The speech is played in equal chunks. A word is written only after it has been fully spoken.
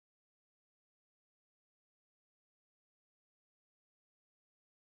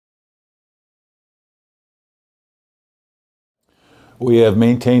We have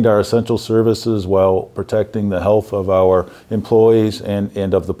maintained our essential services while protecting the health of our employees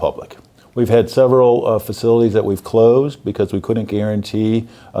and of the public. We've had several facilities that we've closed because we couldn't guarantee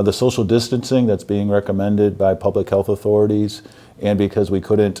the social distancing that's being recommended by public health authorities, and because we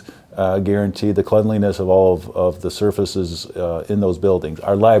couldn't guarantee the cleanliness of all of the surfaces in those buildings.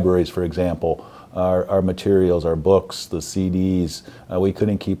 Our libraries, for example, our materials, our books, the CDs, we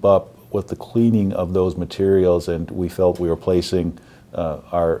couldn't keep up with the cleaning of those materials, and we felt we were placing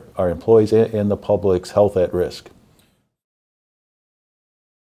our employees and the public's health at risk.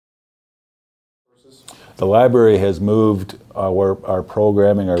 The library has moved our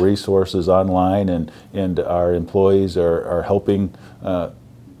programming, our resources online, and our employees are helping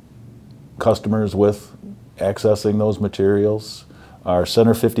customers with accessing those materials. Our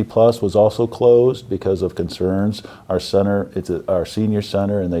Center 50 Plus was also closed because of concerns. Our center, it's our senior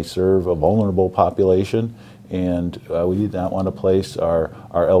center, and they serve a vulnerable population, and we did not want to place our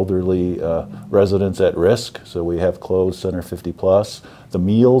elderly residents at risk, so we have closed Center 50 Plus. The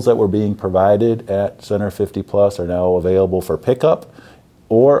meals that were being provided at Center 50 Plus are now available for pickup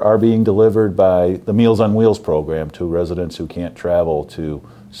or are being delivered by the Meals on Wheels program to residents who can't travel to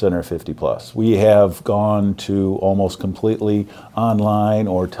Center 50 Plus. We have gone to almost completely online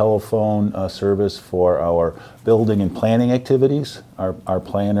or telephone service for our building and planning activities. Our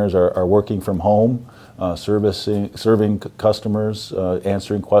planners are working from home, serving customers,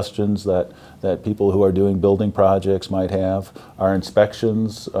 answering questions that people who are doing building projects might have. Our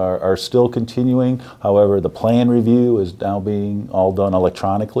inspections are still continuing. However, the plan review is now being all done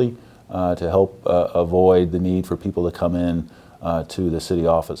electronically to help avoid the need for people to come in to the city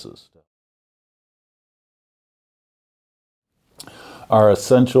offices. Our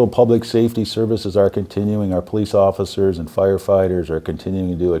essential public safety services are continuing. Our police officers and firefighters are continuing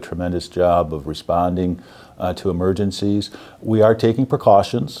to do a tremendous job of responding to emergencies. We are taking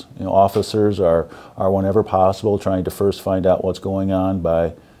precautions. You know, officers are whenever possible trying to first find out what's going on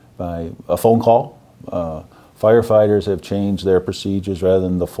by a phone call. Firefighters have changed their procedures. Rather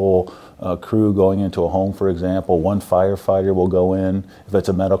than the full crew going into a home, for example, one firefighter will go in if it's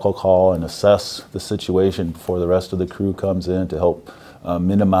a medical call and assess the situation before the rest of the crew comes in to help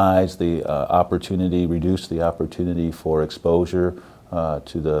minimize the opportunity, reduce the opportunity for exposure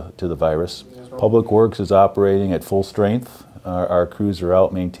to the virus. Public Works is operating at full strength. Our crews are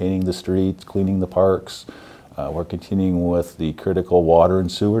out maintaining the streets, cleaning the parks. We're continuing with the critical water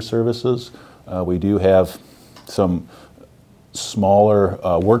and sewer services. We do have some smaller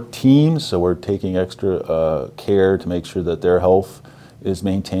work teams, so we're taking extra care to make sure that their health is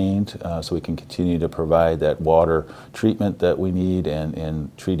maintained so we can continue to provide that water treatment that we need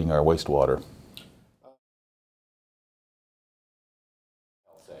and treating our wastewater.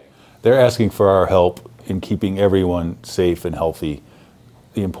 They're asking for our help in keeping everyone safe and healthy.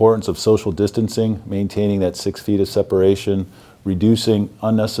 The importance of social distancing, maintaining that 6 feet of separation, reducing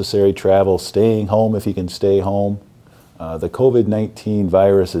unnecessary travel, staying home if you can stay home. The COVID-19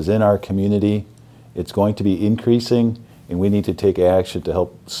 virus is in our community. It's going to be increasing, and we need to take action to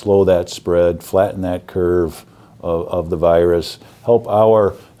help slow that spread, flatten that curve of the virus, help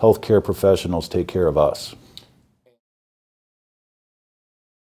our healthcare professionals take care of us.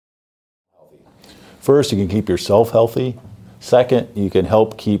 First, you can keep yourself healthy. Second, you can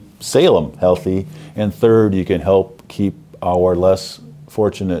help keep Salem healthy. And third, you can help keep our less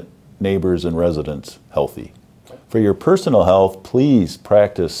fortunate neighbors and residents healthy. For your personal health, please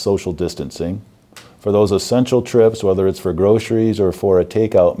practice social distancing. For those essential trips, whether it's for groceries or for a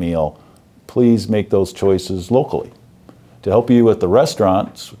takeout meal, please make those choices locally. To help you with the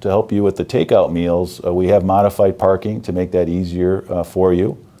restaurants, to help you with the takeout meals, we have modified parking to make that easier for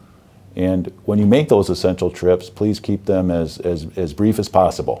you. And when you make those essential trips, please keep them as brief as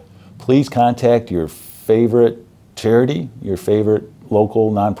possible. Please contact your favorite charity, your favorite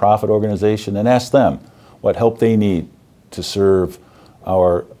local nonprofit organization, and ask them what help they need to serve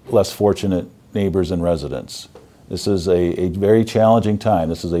our less fortunate neighbors and residents. This is a very challenging time.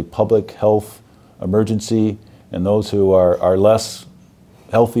 This is a public health emergency, and those who are less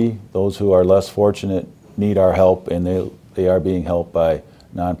healthy, those who are less fortunate, need our help, and they are being helped by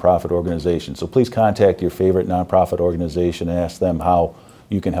nonprofit organizations. So please contact your favorite nonprofit organization and ask them how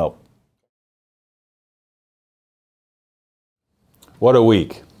you can help. What a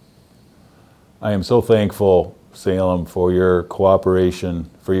week. I am so thankful, Salem, for your cooperation,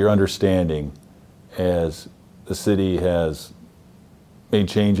 for your understanding as the city has made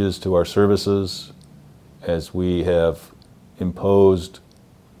changes to our services, as we have imposed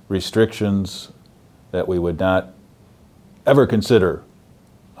restrictions that we would not ever consider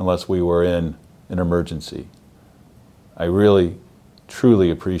unless we were in an emergency. I really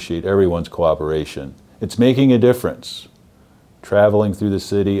truly appreciate everyone's cooperation. It's making a difference. Traveling through the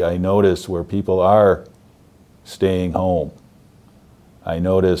city, I notice where people are staying home. I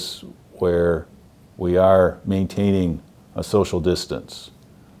notice where we are maintaining a social distance.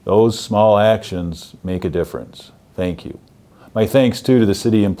 Those small actions make a difference. Thank you. My thanks too to the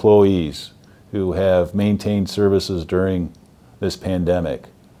city employees who have maintained services during this pandemic,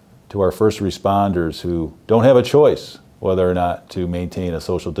 to our first responders who don't have a choice whether or not to maintain a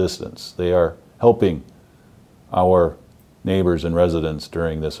social distance. They are helping our neighbors and residents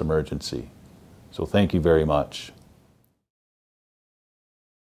during this emergency. So thank you very much.